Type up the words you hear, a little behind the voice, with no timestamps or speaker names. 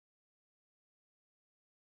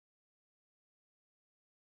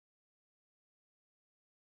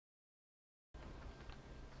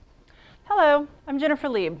Hello, I'm Jennifer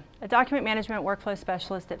Lieb, a document management workflow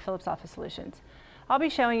specialist at Philips Office Solutions. I'll be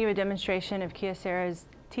showing you a demonstration of Kyocera's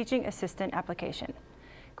Teaching Assistant application.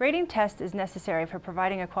 Grading tests is necessary for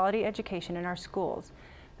providing a quality education in our schools,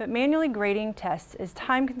 but manually grading tests is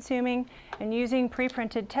time-consuming and using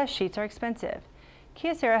pre-printed test sheets are expensive.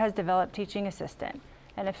 Kyocera has developed Teaching Assistant,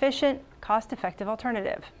 an efficient, cost-effective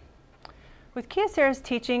alternative. With Kyocera's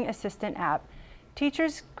Teaching Assistant app,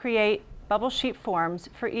 teachers create bubble sheet forms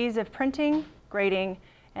for ease of printing, grading,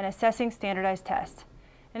 and assessing standardized tests.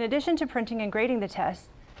 In addition to printing and grading the tests,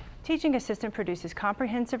 Teaching Assistant produces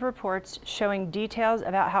comprehensive reports showing details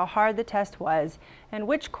about how hard the test was and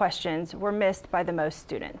which questions were missed by the most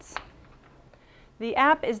students. The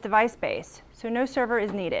app is device-based, so no server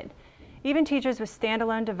is needed. Even teachers with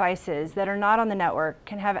standalone devices that are not on the network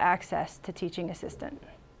can have access to Teaching Assistant.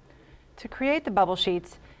 To create the bubble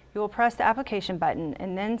sheets, you will press the application button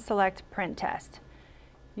and then select Print Test.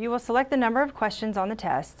 You will select the number of questions on the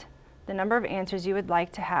test, the number of answers you would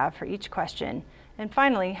like to have for each question, and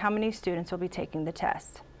finally, how many students will be taking the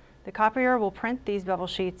test. The copier will print these bubble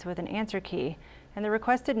sheets with an answer key and the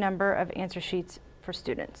requested number of answer sheets for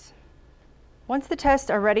students. Once the tests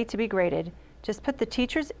are ready to be graded, just put the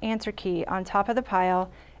teacher's answer key on top of the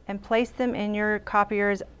pile and place them in your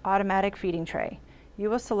copier's automatic feeding tray. You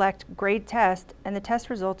will select Grade Test and the test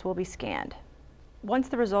results will be scanned. Once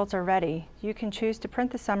the results are ready, you can choose to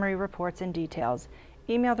print the summary reports and details,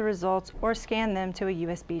 email the results, or scan them to a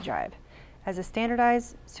USB drive. As a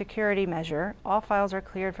standardized security measure, all files are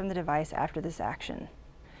cleared from the device after this action.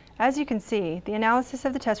 As you can see, the analysis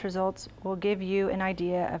of the test results will give you an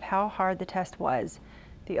idea of how hard the test was,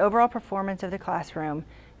 the overall performance of the classroom,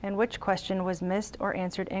 and which question was missed or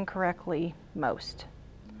answered incorrectly most.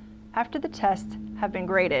 After the tests have been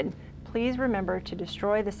graded, please remember to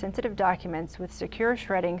destroy the sensitive documents with secure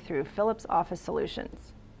shredding through Philips Office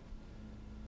Solutions.